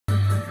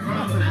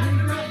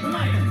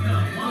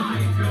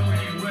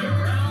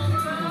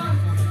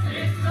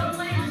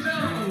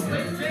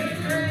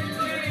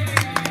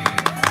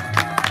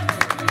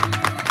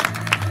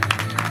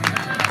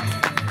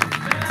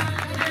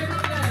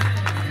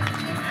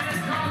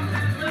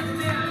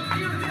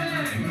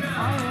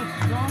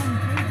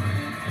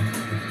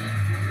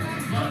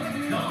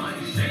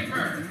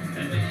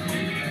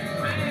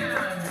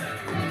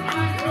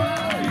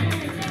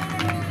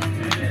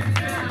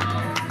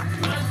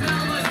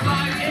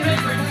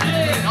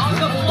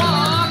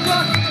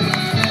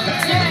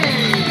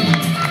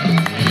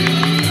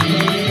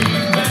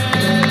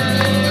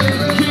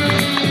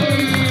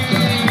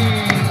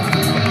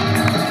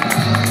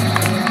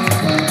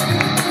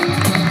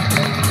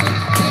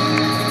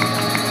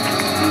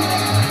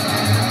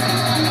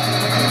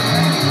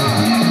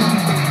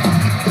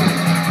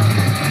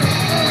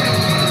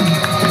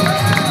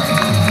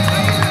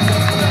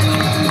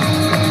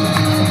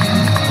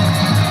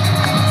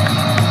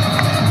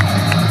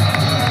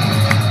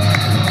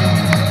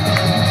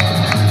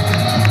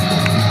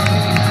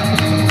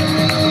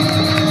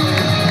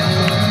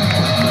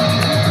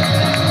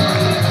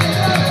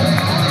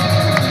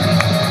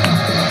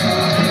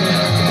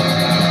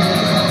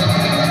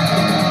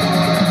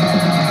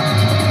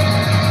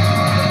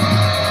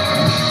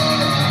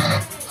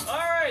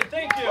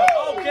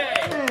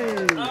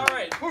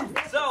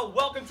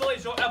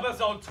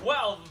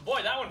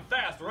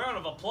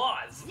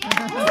applause.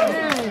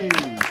 Yay!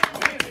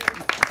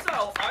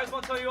 So, I just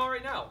want to tell you all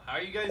right now, how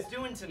are you guys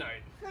doing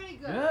tonight? Pretty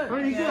good.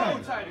 Pretty So good.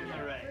 excited to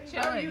get ready.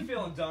 How are you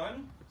feeling,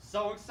 Don?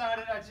 So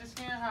excited I just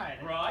can't hide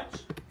it. Raj?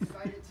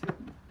 Excited too.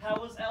 How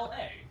was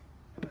LA?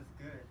 It was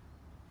good.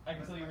 I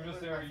can tell you were just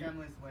It there. was my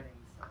family's wedding,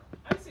 so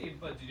I see,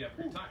 but did you have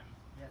a good time?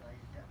 yeah, I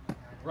definitely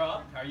had it.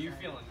 Rob, how are you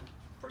Excited. feeling?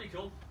 Pretty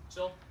cool.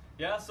 Chill.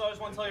 Yeah, so I just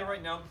want to tell you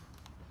right now,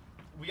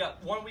 we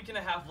got 1 week and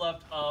a half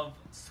left of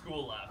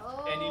school left.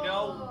 And you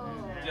know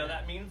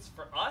that means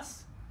for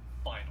us?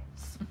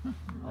 Finals.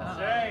 That's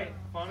right.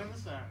 Fun in the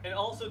sun. And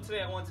also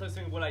today, I want to tell you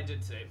something what I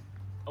did today.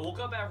 I woke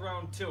up at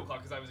around 2 o'clock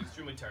because I was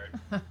extremely tired.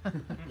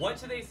 Went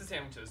to the Ace of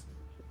Sandwiches,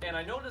 and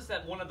I noticed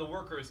that one of the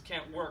workers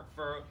can't work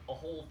for a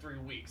whole 3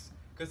 weeks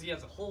because he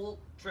has a whole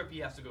trip he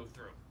has to go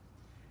through.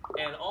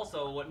 And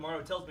also, what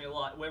Mario tells me a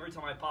lot, every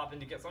time I pop in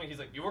to get something, he's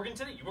like, "You working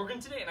today? You working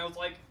today?" And I was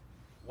like,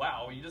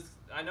 wow,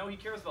 I know he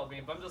cares about me,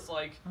 but I'm just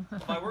like,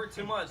 if I work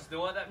too much, you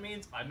know what that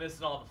means? I'm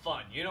missing all the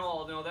fun. You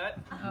all know that?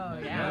 Oh,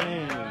 yeah.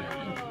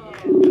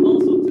 And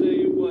also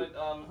today, who's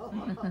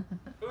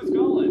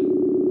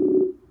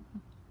calling?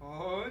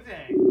 Oh,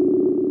 dang.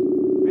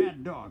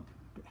 Bad dog.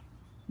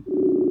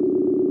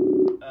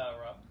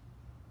 Rob.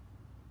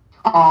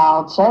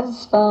 Al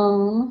Chez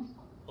phone.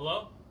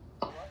 Hello?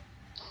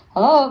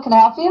 Hello, can I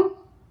help you?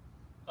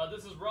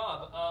 This is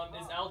Rob.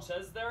 Is Al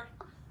Chez there?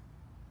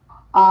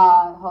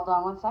 Hold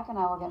on 1 second.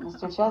 I will get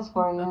Mr. Chez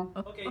for you.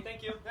 Okay,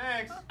 thank you.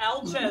 Thanks.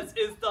 Al Chez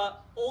is the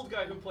old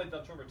guy who played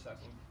the trumpet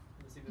section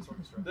in the CBS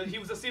Orchestra. He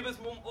was the CBS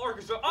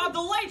Orchestra on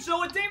The Late Show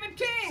with David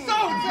King! So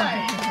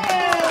tight.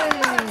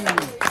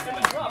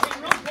 Hey, Rob, are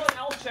you really calling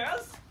Al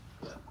Chez?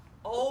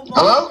 Oh my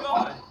Hello?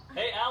 God!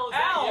 Hey, Al, is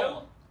that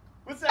you?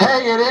 What's that?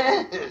 Hey, it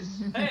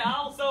is. Hey,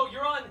 Al. So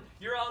you're on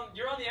the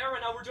air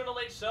right now. We're doing a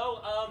late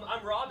show.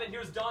 I'm Rob, and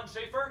here's Don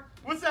Schaefer.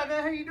 What's up,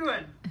 man? How you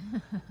doing?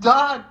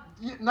 Don,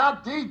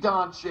 not the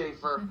Don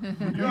Schaefer.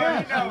 You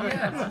already know it.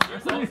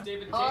 Here's the host,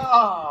 David King.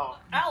 Oh,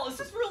 Al, is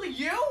this really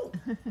you?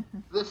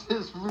 this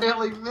is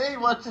really me.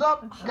 What's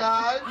up,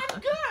 guys?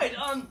 I'm good.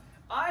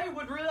 I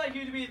would really like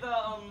you to be the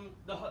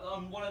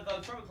one of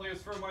the trumpet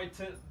players for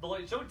the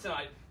late show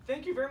tonight.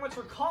 Thank you very much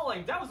for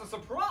calling. That was a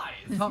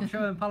surprise. Top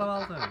show in Palo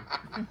Alto.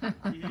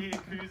 Yeah,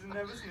 cruising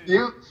never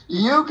snooze.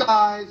 You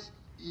guys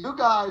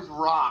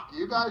rock.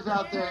 You guys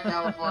out there in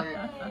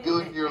California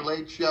doing your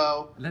late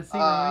show. Let's see,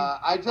 Rory.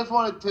 I just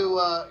wanted to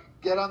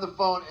get on the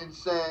phone and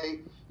say,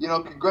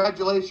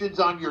 congratulations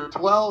on your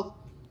 12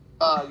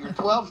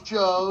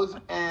 shows,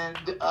 and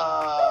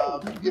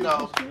Yeah.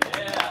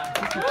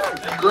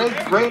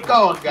 great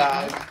going,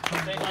 guys.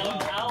 Hey,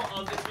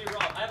 Al, this is me,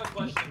 Rob. I have a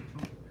question.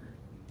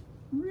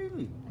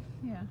 Really?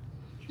 Yeah.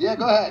 Yeah,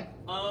 go ahead.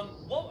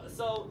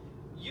 So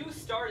you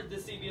started the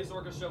CBS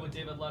Orchestra with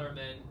David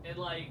Letterman, and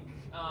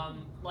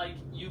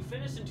you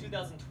finished in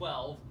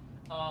 2012,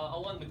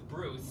 along with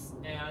Bruce.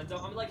 And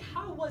I'm like,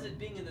 how was it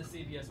being in the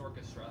CBS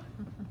Orchestra?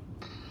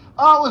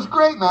 Oh, it was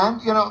great,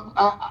 man.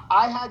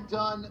 I had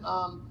done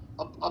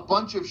a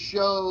bunch of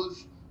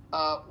shows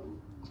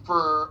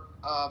for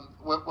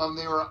when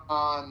they were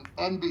on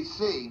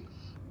NBC.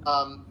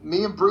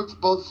 Me and Bruce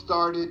both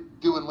started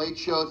doing late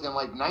shows in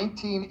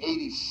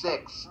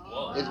 1986.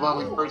 Is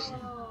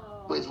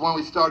when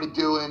we started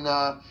doing.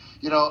 I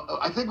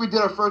think we did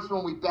our first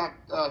one. We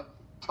backed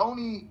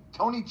Tony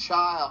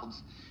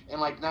Childs in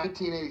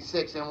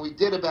 1986, and we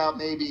did about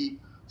maybe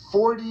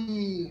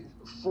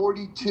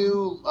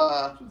 42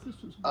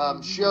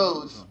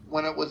 shows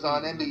when it was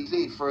on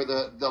NBC for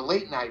the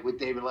late night with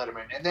David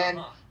Letterman. And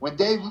then when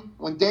Dave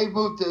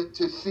moved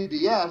to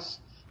CBS,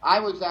 I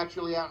was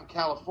actually out in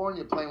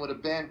California playing with a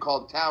band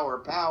called Tower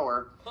of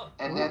Power,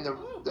 and then the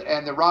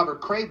Robert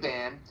Cray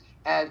band.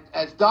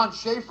 As Don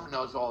Schaefer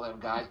knows all them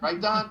guys, right,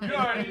 Don? You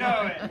already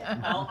know it.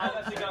 I've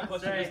actually got a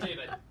question for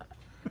David.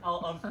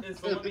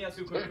 So let me ask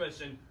you a quick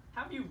question.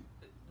 Have you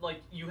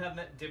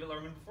met David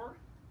Letterman before?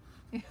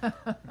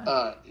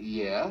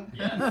 Yeah.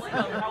 Yes.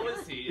 How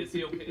is he? Is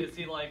he okay? Is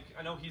he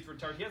I know he's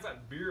retired. He has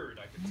that beard,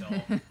 I can tell.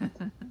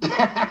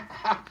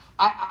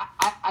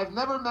 I've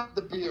never met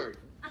the beard,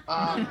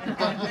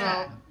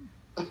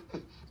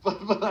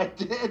 but I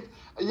did.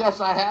 Yes,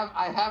 I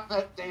have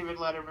met David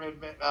Letterman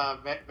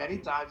many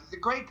times. He's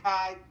a great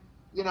guy.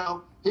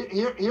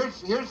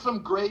 Here's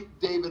some great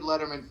David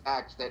Letterman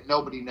facts that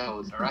nobody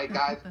knows. All right,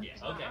 guys. Yeah.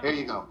 Okay. Here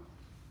you go.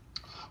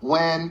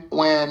 When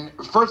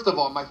first of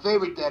all, my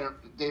favorite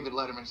David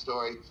Letterman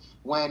story,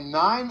 when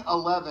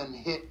 9/11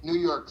 hit New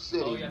York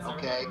City. Oh, yes,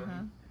 okay.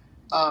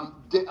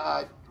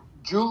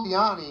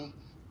 Giuliani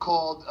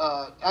called.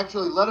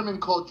 Actually, Letterman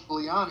called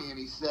Giuliani and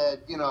he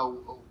said,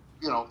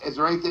 is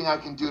there anything I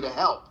can do to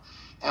help?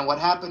 And what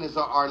happened is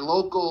our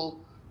local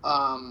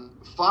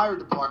fire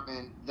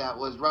department that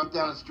was right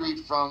down the street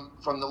from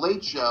the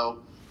Late Show,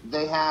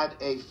 they had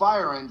a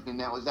fire engine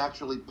that was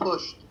actually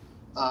pushed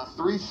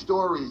 3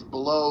 stories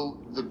below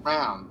the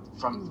ground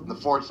from the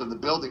force of the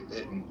building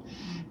hitting.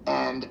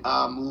 And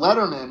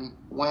Letterman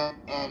went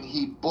and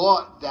he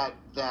bought that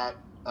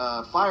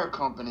fire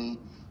company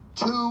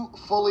 2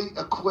 fully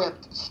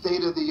equipped,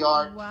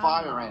 state-of-the-art Wow.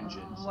 fire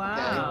engines.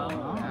 Wow.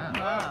 Okay?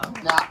 Wow.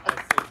 Now,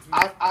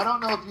 I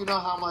don't know if you know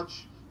how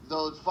much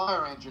those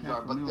fire engines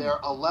are, but they're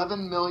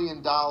 $11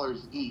 million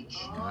each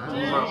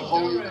for a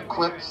fully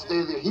equipped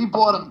state-of-the-art. He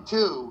bought them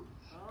too,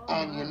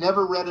 and you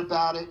never read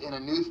about it in a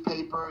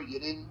newspaper. You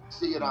didn't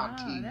see it on Wow,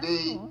 TV. that's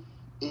cool.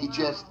 He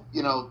just,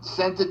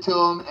 sent it to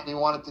him, and he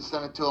wanted to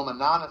send it to him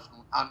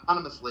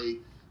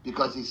anonymously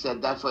because he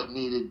said that's what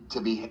needed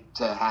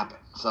to happen.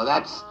 So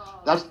that's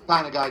the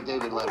kind of guy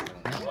David Letterman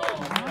is.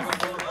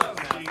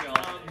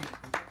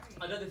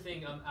 Another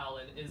thing,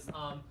 Alan, is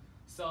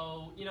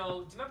so do you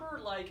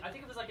remember I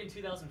think it was in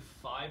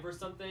 2005 or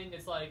something?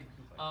 It's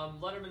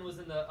Letterman was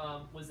in the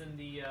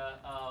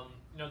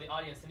the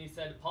audience, and he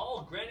said,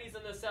 "Paul, Granny's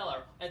in the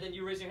cellar," and then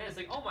you raise your hand. It's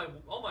like,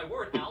 oh my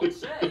word, Alan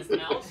Chez.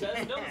 Alan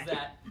Chez knows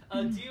that.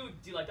 Do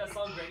you like that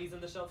song, "Granny's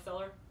in the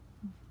cellar"?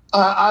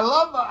 I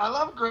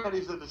love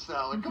Granny's in the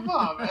cellar. Come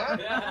on, man.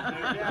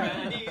 Yeah.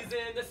 Granny's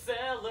in the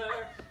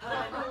cellar.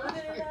 I know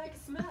they like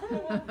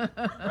smell.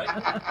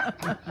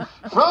 Right?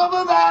 From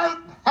about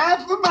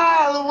half a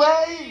mile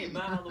away. A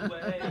mile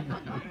away.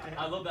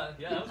 I love that.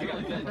 Yeah, that was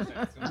really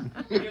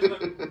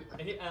good.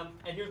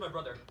 And here's my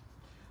brother.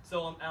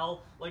 So,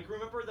 Al,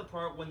 remember the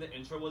part when the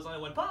intro was on?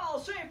 It went,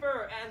 Paul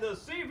Schaefer and the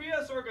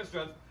CBS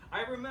Orchestra.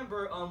 I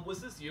remember, was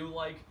this you?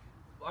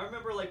 I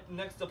remember,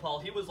 next to Paul,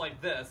 he was like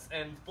this,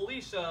 and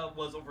Felicia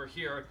was over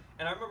here,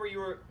 and I remember you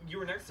were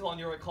next to Paul, and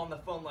you were calling the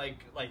phone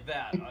like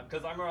that,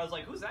 because I remember I was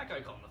like, who's that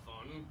guy calling the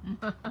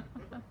phone?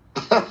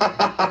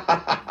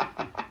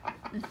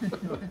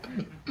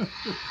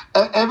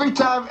 every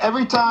time,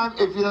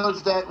 if you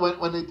notice that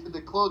when they did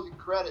the closing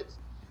credits,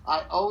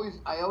 I always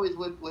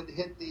would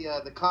hit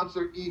the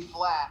concert E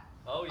flat,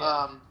 oh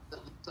yeah,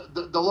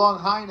 the long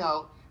high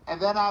note, and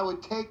then I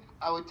would take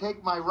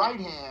my right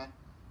hand,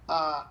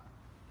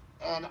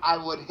 and I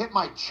would hit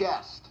my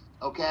chest,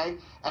 okay?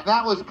 And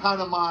that was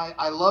kind of my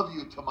I love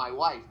you to my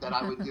wife that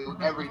I would do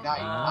every night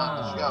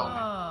on the show.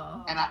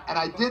 And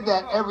I did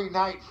that every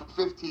night for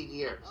 15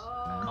 years.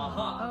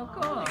 Uh-huh. Oh,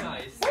 cool.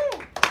 Nice.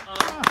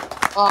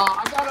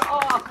 I got it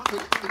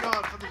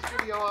from the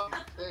studio.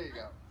 There you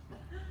go.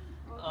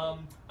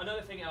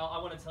 Another thing, Al, I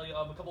want to tell you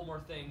a couple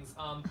more things.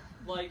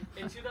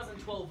 In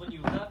 2012, when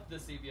you left the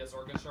CBS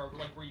Orchestra,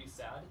 were you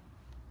sad?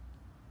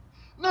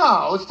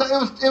 No,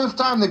 it was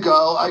time to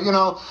go.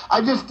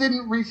 I just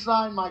didn't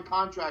re-sign my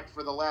contract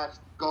for the last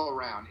go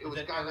around. It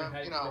was kind of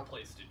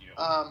replaced you.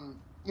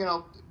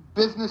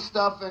 Business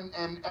stuff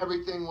and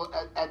everything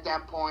at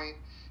that point.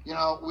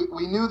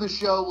 We knew the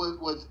show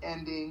was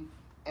ending,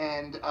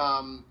 and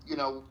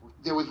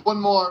there was one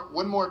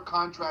more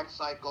contract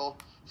cycle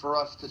for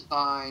us to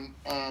sign,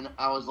 and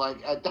I was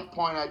like, at that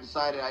point, I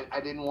decided I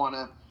didn't want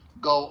to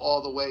go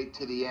all the way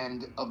to the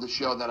end of the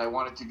show, that I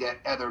wanted to get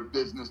other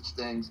business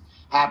things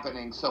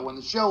happening. So when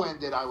the show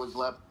ended, I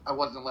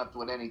wasn't left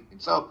with anything.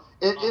 So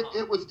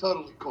it was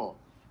totally cool.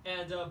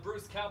 And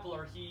Bruce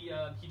Kapler, he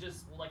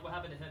just, what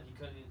happened to him? He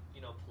couldn't,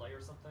 play or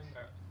something?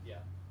 Or,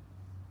 yeah.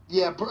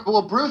 Yeah,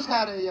 well, Bruce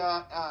had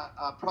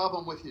a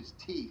problem with his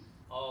teeth.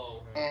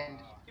 Oh. And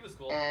he was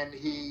cool. And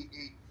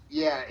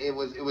it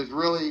was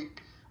really,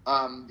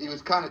 he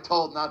was kind of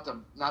told not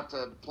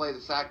to play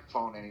the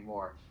saxophone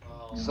anymore.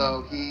 Oh.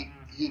 So he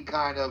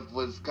kind of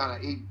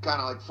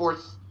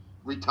forced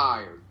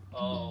retired.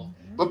 Oh.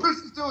 But Bruce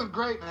is doing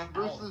great, man.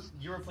 Bruce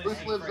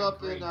lives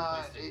up in.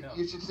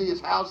 You should see his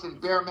house in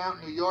Bear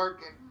Mountain, New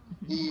York, and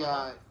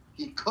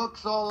he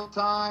cooks all the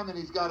time, and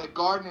he's got a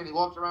garden, and he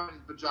walks around in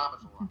his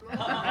pajamas a lot.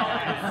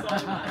 Oh,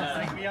 so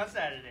nice. Like me on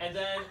Saturday. And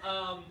then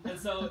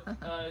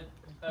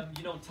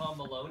Tom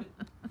Malone.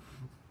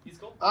 He's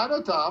cool. I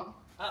know Tom.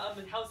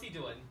 How's he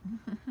doing?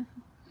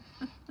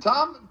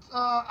 Tom,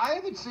 I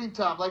haven't seen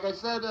Tom. Like I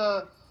said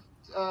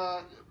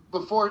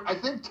before, I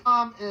think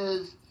Tom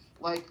is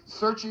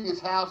searching his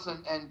house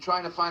and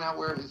trying to find out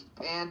where his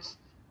pants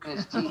and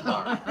his teeth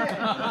are.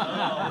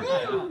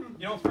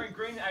 Frank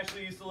Green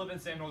actually used to live in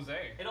San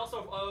Jose. And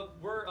also,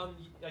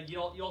 you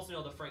also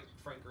know the Frank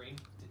Green.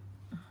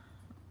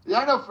 Yeah,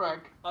 I know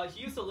Frank.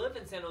 He used to live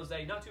in San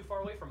Jose, not too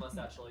far away from us,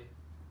 actually.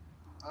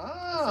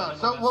 Ah,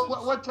 so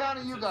what town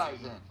are you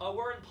guys in?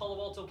 We're in Palo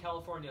Alto,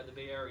 California, the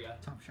Bay Area.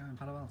 Top show in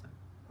Palo Alto.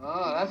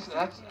 Oh,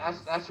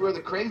 that's where the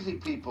crazy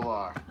people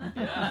are.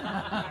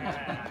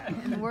 Yeah.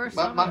 And the worst.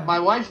 My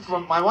wife's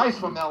from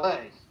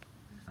LA.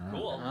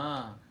 Cool.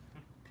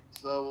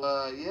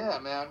 So yeah,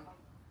 man.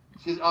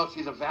 She's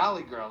a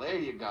Valley girl. There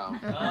you go.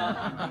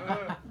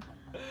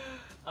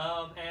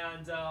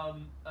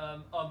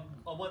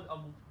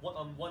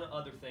 One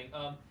other thing.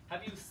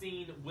 Have you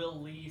seen Will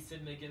Lee,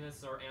 Sid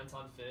McGuinness, or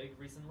Anton Fig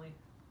recently?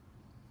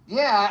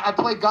 Yeah, I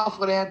play golf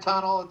with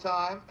Anton all the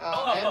time.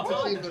 I haven't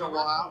cool. seen him in a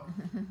while.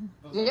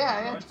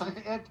 Yeah,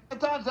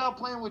 Anton's out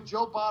playing with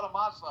Joe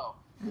Bonamassa.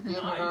 If you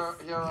ever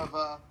hear of,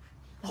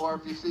 or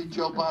if you see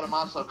Joe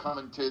Bonamassa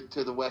coming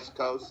to the West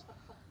Coast.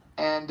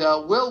 And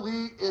Will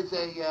Lee is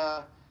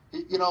a,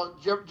 did you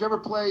ever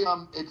play,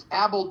 it's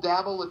Abble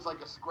Dabble. It's like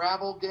a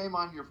Scrabble game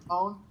on your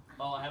phone.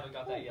 Oh, I haven't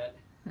got that yet.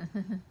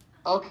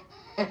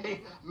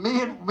 Okay,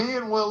 me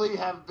and Willie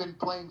have been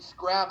playing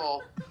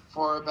Scrabble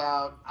for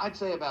I'd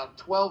say about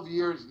 12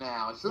 years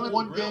now. As soon as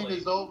one game Really?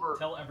 is over,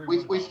 Tell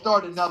everyone we about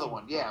start it. another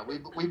one. Yeah,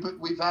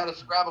 we've had a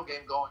Scrabble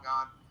game going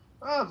on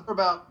for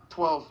about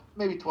 12,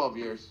 maybe 12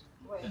 years.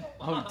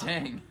 Oh,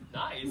 dang.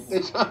 Nice.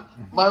 It's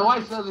my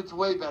wife says it's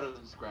way better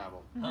than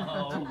Scrabble.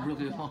 That's a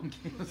really long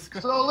game of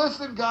Scrabble. So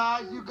listen,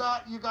 guys, you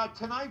got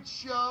tonight's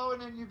show,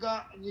 and then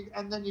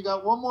you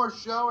got one more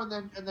show, and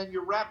then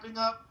you're wrapping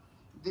up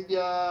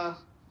the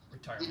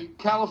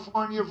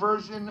California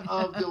version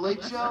of the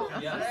Late Show.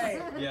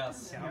 Yes.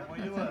 Yes.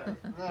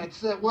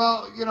 That's it.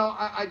 Well,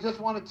 I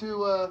just wanted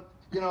to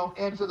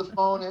answer the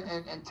phone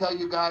and tell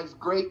you guys,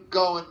 great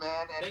going,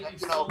 man. And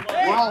Thank you so much.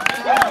 we're all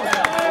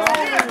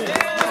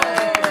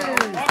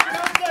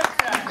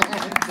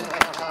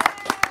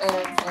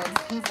and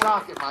keep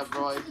rocking, my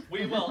boys.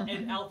 We will.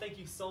 And Al, thank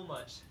you so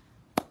much.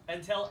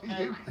 And tell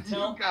You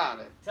got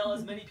it. Tell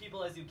as many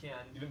people as you can,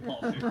 even Paul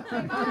too.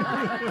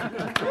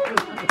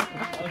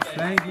 Okay.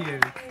 Thank you.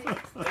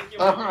 Thank you.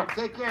 All right,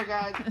 take care,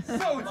 guys.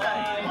 So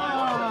tight.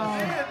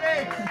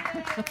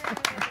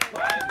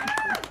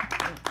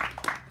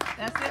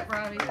 That's it,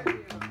 Robbie.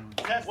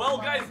 Well,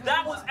 guys,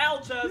 that was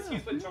Al Chez.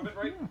 He's playing trumpet,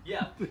 right?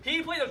 Yeah.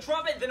 He played the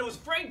trumpet, then it was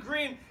Frank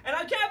Green, and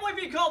I can't believe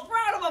he called for a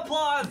round of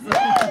applause.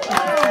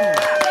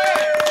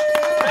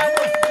 That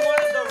was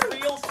one of the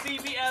real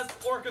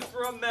CBS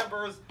orchestra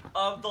members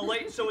of The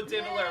Late Show with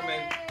David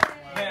Letterman.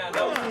 Man,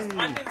 that was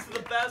I think it's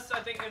the best,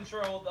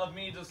 intro of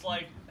me just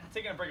like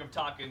taking a break of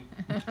talking.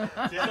 So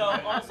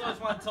also I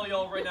just want to tell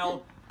y'all right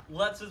now,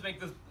 let's just make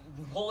this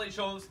whole Late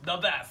Show the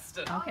best.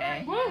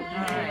 Okay. All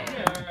right.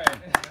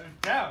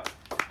 Yeah.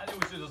 I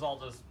think we should just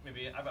all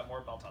maybe I've got more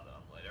about that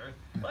later.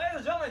 Ladies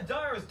and gentlemen,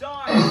 Dyer is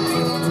dying.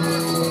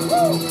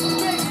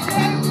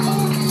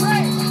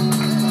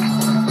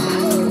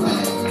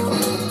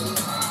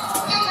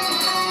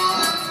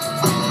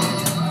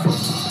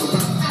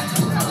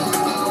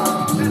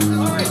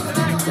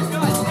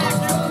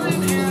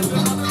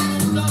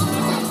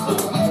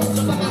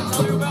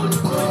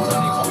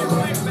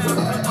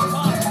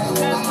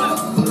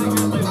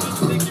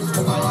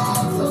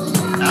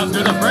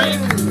 After the break,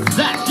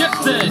 Zach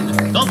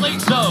Gibson, The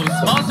Late Show,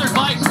 sponsored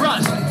by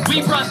Crush.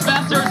 We brush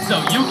faster so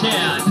you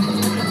can.